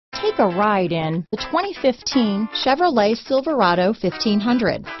Take a ride in the 2015 Chevrolet Silverado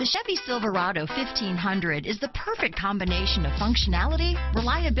 1500. The Chevy Silverado 1500 is the perfect combination of functionality,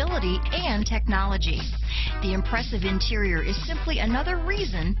 reliability, and technology. The impressive interior is simply another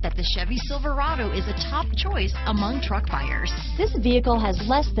reason that the Chevy Silverado is a top choice among truck buyers. This vehicle has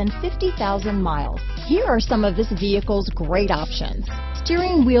less than 50,000 miles. Here are some of this vehicle's great options: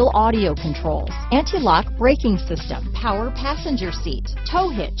 steering wheel audio controls, anti-lock braking system, power passenger seat, tow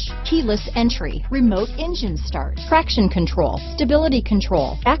hitch, keyless entry, remote engine start, traction control, stability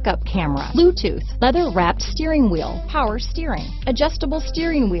control, backup camera, Bluetooth, leather-wrapped steering wheel, power steering, adjustable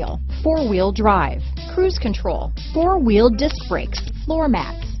steering wheel, four-wheel drive, cruise control, four-wheel disc brakes, floor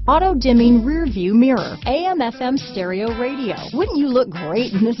mats, auto-dimming rear-view mirror, AM/FM stereo radio. Wouldn't you look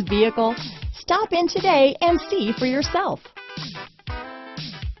great in this vehicle? Stop in today and see for yourself.